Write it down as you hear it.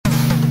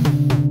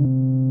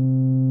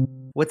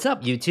What's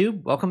up,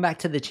 YouTube? Welcome back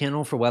to the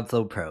channel for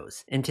Webflow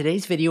Pros. In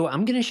today's video,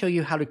 I'm going to show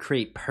you how to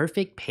create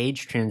perfect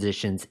page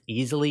transitions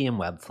easily in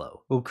Webflow.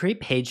 We'll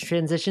create page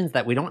transitions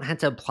that we don't have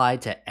to apply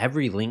to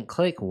every link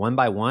click one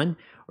by one,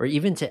 or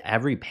even to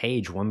every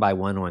page one by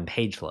one on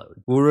page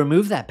load. We'll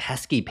remove that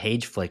pesky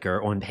page flicker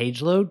on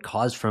page load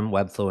caused from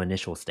Webflow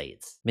initial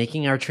states,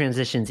 making our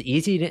transitions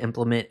easy to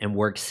implement and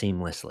work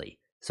seamlessly.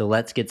 So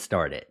let's get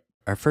started.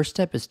 Our first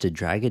step is to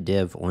drag a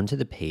div onto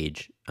the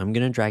page. I'm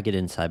going to drag it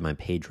inside my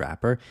page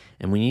wrapper,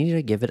 and we need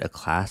to give it a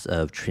class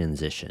of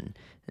transition.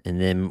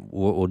 And then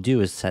what we'll do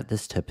is set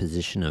this to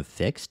position of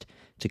fixed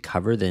to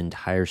cover the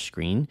entire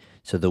screen.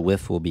 So the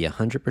width will be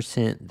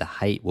 100%, the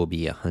height will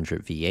be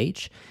 100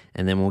 VH,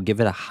 and then we'll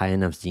give it a high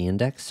enough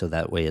Z-index so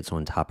that way it's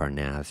on top our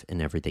nav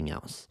and everything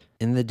else.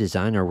 In the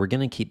designer, we're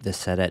going to keep this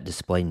set at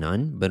display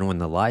none, but on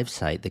the live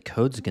site, the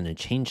code's going to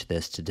change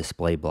this to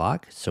display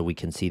block so we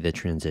can see the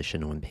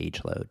transition on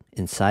page load.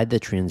 Inside the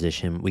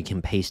transition, we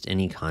can paste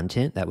any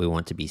content that we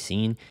want to be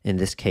seen. In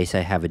this case,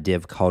 I have a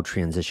div called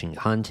transition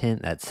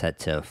content that's set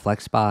to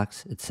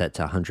flexbox. It's set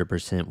to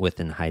 100% width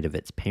and height of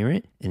its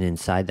parent. And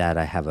inside that,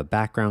 I have a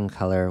background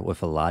color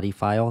with a Lottie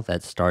file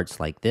that starts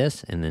like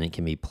this, and then it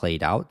can be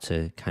played out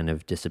to kind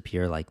of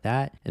disappear like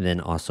that. And then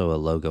also a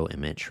logo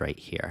image right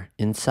here.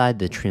 Inside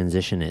the transition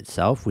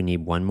itself, we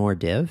need one more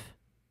div,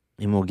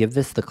 and we'll give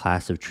this the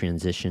class of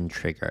transition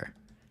trigger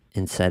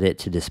and set it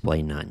to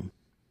display none.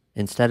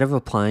 Instead of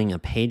applying a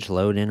page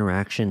load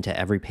interaction to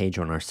every page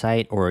on our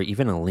site, or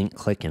even a link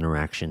click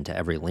interaction to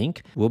every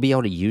link, we'll be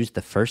able to use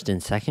the first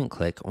and second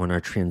click on our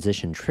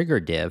transition trigger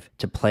div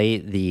to play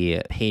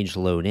the page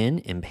load in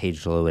and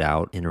page load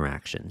out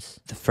interactions.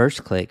 The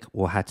first click,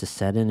 we'll have to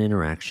set an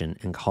interaction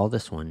and call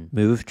this one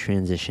move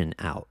transition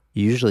out.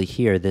 Usually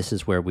here, this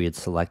is where we would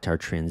select our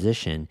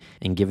transition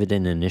and give it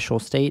an initial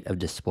state of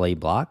display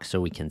block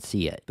so we can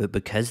see it. But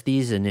because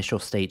these initial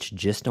states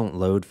just don't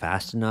load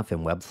fast enough in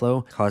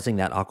Webflow, causing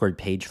that awkward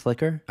page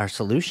flicker, our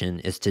solution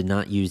is to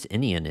not use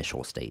any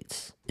initial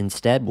states.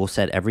 Instead, we'll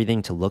set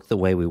everything to look the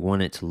way we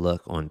want it to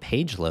look on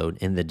page load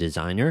in the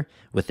designer,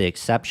 with the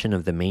exception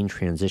of the main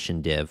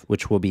transition div,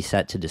 which will be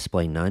set to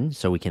display none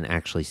so we can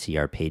actually see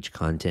our page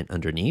content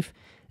underneath,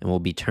 and will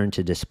be turned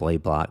to display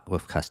block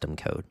with custom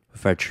code.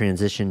 With our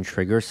transition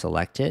trigger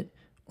selected,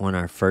 on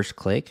our first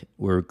click,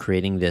 we're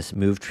creating this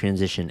move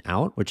transition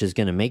out, which is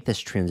going to make this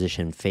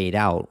transition fade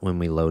out when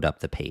we load up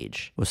the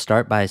page. We'll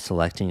start by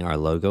selecting our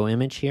logo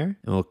image here,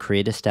 and we'll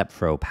create a step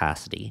for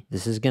opacity.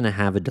 This is going to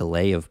have a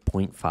delay of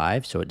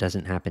 0.5, so it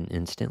doesn't happen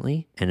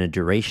instantly, and a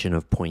duration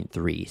of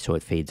 0.3, so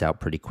it fades out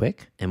pretty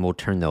quick. And we'll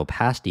turn the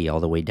opacity all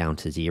the way down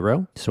to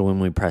 0. So when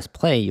we press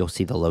play, you'll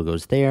see the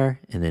logo's there,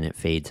 and then it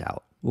fades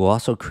out. We'll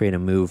also create a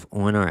move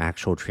on our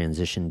actual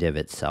transition div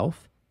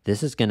itself.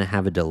 This is going to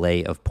have a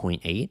delay of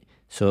 0.8,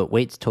 so it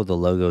waits till the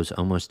logo's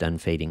almost done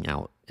fading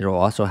out. It'll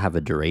also have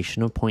a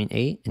duration of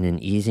 0.8 and an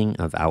easing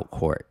of out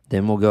court.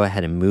 Then we'll go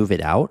ahead and move it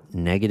out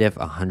negative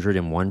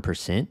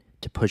 101%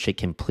 to push it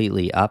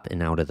completely up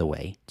and out of the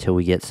way till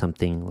we get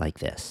something like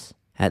this.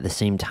 At the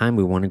same time,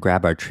 we want to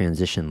grab our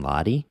transition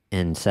Lottie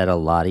and set a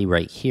Lottie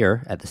right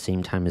here at the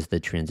same time as the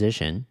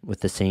transition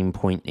with the same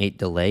 0.8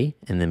 delay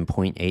and then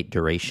 0.8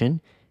 duration.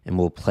 And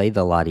we'll play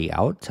the Lottie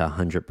out to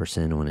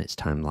 100% on its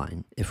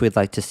timeline. If we'd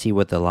like to see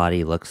what the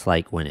Lottie looks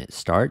like when it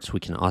starts, we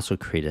can also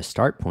create a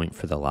start point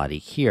for the Lottie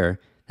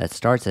here that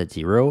starts at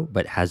 0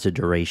 but has a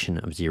duration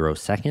of 0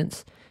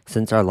 seconds.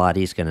 Since our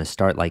Lottie is going to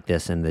start like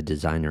this in the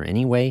designer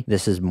anyway,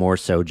 this is more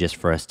so just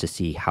for us to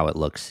see how it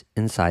looks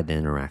inside the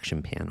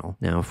interaction panel.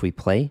 Now if we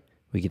play,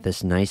 we get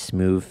this nice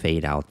smooth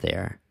fade out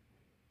there.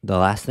 The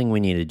last thing we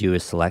need to do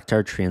is select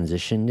our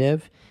transition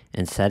div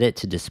and set it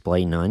to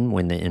display none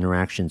when the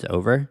interaction's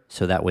over,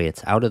 so that way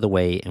it's out of the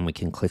way and we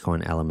can click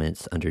on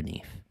elements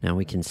underneath. Now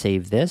we can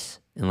save this,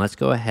 and let's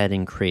go ahead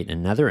and create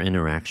another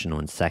interaction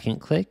on second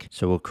click.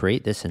 So we'll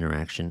create this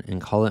interaction and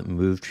call it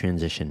move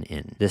transition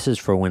in. This is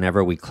for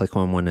whenever we click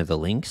on one of the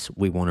links,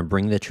 we want to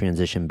bring the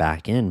transition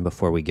back in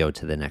before we go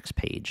to the next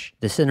page.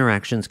 This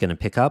interaction is going to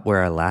pick up where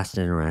our last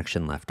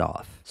interaction left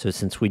off. So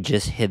since we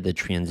just hid the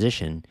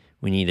transition,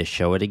 we need to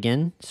show it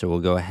again, so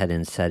we'll go ahead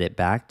and set it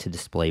back to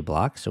display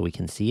block so we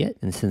can see it.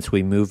 And since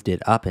we moved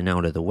it up and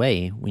out of the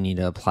way, we need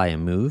to apply a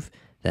move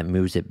that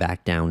moves it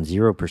back down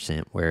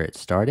 0% where it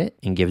started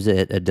and gives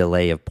it a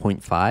delay of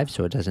 0.5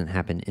 so it doesn't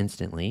happen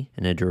instantly,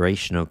 and a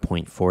duration of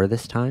 0.4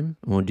 this time.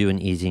 And we'll do an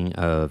easing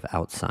of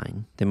out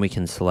sign. Then we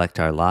can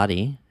select our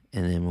Lottie,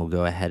 and then we'll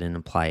go ahead and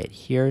apply it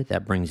here.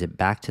 That brings it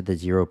back to the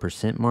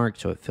 0% mark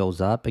so it fills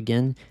up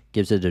again,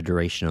 gives it a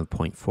duration of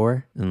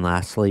 0.4. And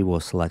lastly, we'll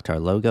select our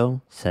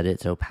logo, set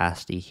its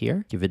opacity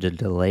here, give it a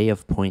delay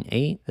of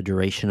 0.8, a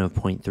duration of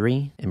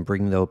 0.3, and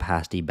bring the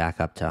opacity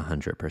back up to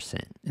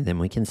 100%. And then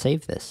we can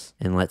save this.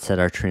 And let's set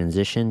our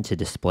transition to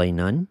display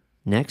none.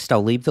 Next,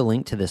 I'll leave the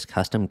link to this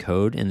custom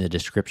code in the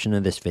description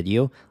of this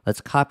video. Let's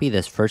copy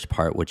this first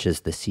part, which is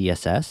the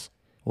CSS.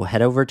 We'll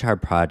head over to our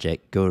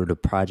project, go to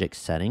project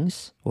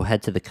settings, we'll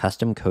head to the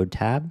custom code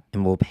tab,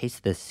 and we'll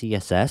paste the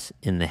CSS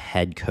in the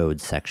head code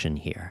section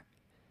here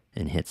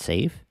and hit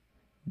save.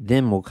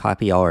 Then we'll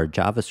copy all our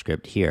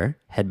JavaScript here,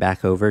 head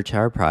back over to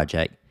our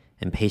project,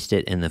 and paste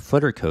it in the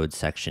footer code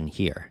section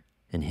here,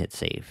 and hit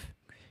save.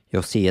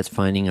 You'll see it's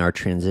finding our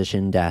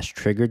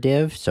transition-trigger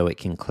div so it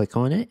can click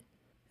on it.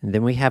 And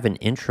then we have an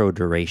intro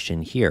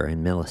duration here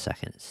in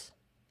milliseconds.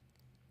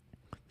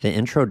 The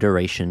intro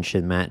duration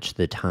should match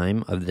the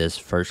time of this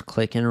first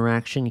click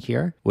interaction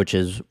here, which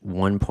is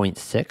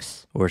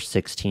 1.6 or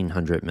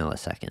 1600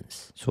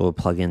 milliseconds. So we'll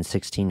plug in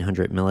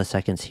 1600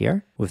 milliseconds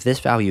here. With this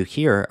value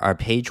here, our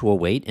page will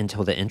wait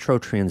until the intro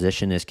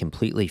transition is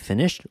completely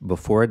finished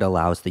before it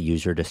allows the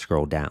user to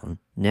scroll down.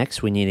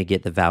 Next, we need to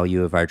get the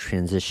value of our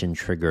transition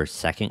trigger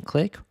second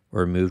click,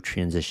 or move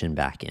transition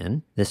back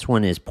in. This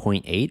one is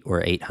 0.8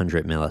 or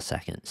 800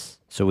 milliseconds.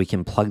 So we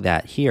can plug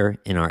that here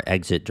in our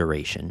exit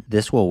duration.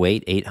 This will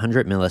wait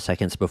 800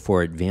 milliseconds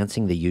before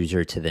advancing the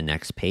user to the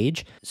next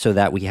page so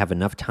that we have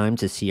enough time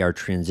to see our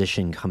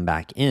transition come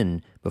back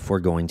in before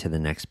going to the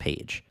next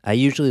page. I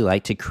usually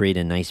like to create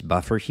a nice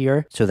buffer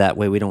here so that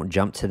way we don't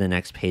jump to the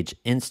next page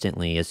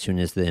instantly as soon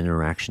as the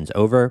interaction's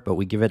over, but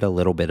we give it a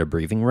little bit of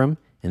breathing room.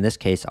 In this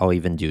case, I'll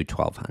even do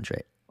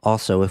 1200.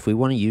 Also, if we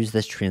want to use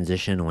this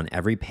transition on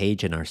every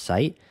page in our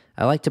site,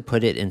 I like to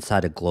put it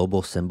inside a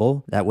global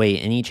symbol. That way,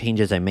 any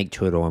changes I make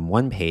to it on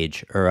one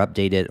page are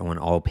updated on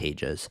all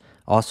pages.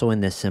 Also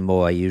in this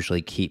symbol, I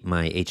usually keep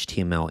my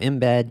HTML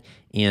embed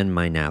and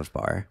my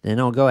navbar. Then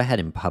I'll go ahead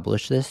and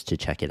publish this to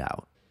check it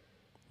out.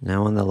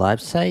 Now on the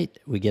live site,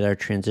 we get our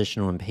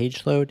transition on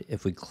page load.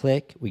 If we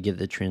click, we get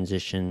the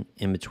transition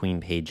in between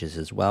pages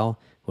as well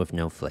with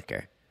no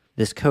flicker.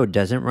 This code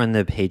doesn't run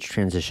the page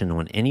transition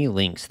on any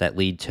links that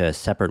lead to a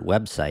separate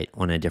website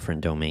on a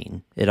different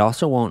domain. It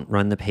also won't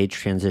run the page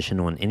transition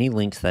on any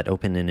links that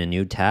open in a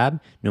new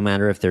tab, no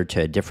matter if they're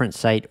to a different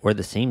site or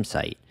the same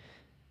site.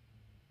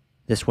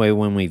 This way,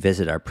 when we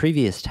visit our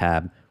previous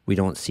tab, we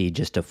don't see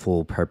just a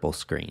full purple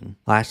screen.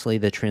 Lastly,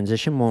 the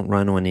transition won't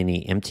run on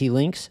any empty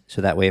links,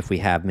 so that way if we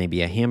have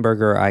maybe a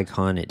hamburger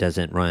icon, it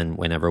doesn't run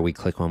whenever we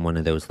click on one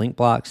of those link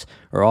blocks,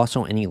 or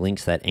also any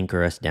links that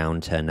anchor us down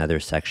to another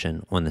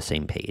section on the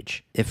same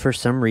page. If for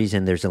some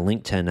reason there's a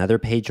link to another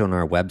page on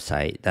our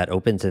website that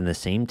opens in the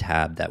same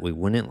tab that we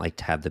wouldn't like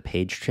to have the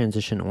page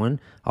transition on,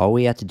 all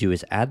we have to do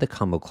is add the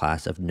combo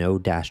class of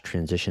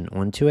no-transition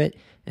onto it,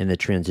 and the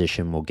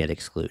transition will get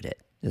excluded.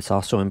 It's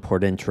also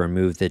important to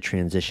remove the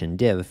transition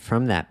div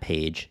from that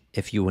page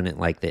if you wouldn't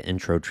like the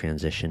intro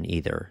transition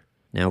either.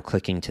 Now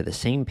clicking to the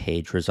same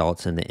page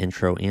results in the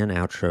intro and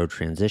outro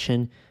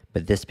transition,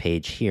 but this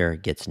page here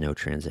gets no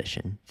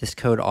transition. This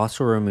code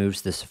also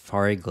removes the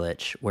Safari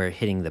glitch where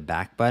hitting the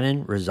back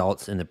button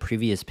results in the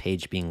previous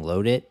page being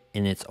loaded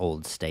in its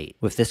old state.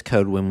 With this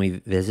code, when we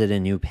visit a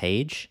new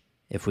page,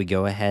 if we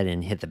go ahead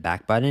and hit the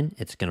back button,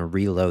 it's going to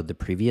reload the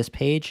previous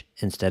page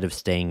instead of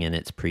staying in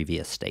its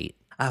previous state.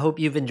 I hope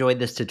you've enjoyed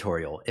this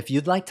tutorial. If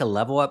you'd like to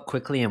level up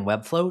quickly in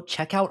Webflow,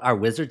 check out our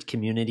Wizards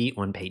community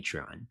on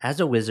Patreon.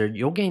 As a wizard,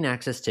 you'll gain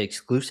access to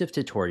exclusive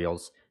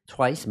tutorials,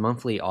 twice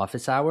monthly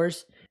office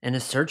hours, and a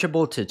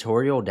searchable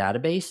tutorial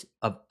database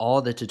of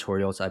all the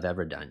tutorials I've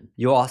ever done.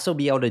 You'll also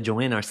be able to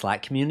join our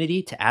Slack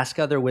community to ask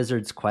other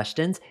wizards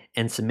questions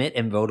and submit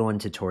and vote on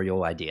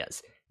tutorial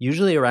ideas.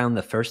 Usually around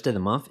the first of the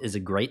month is a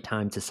great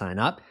time to sign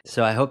up,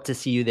 so I hope to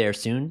see you there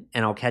soon,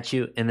 and I'll catch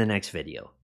you in the next video.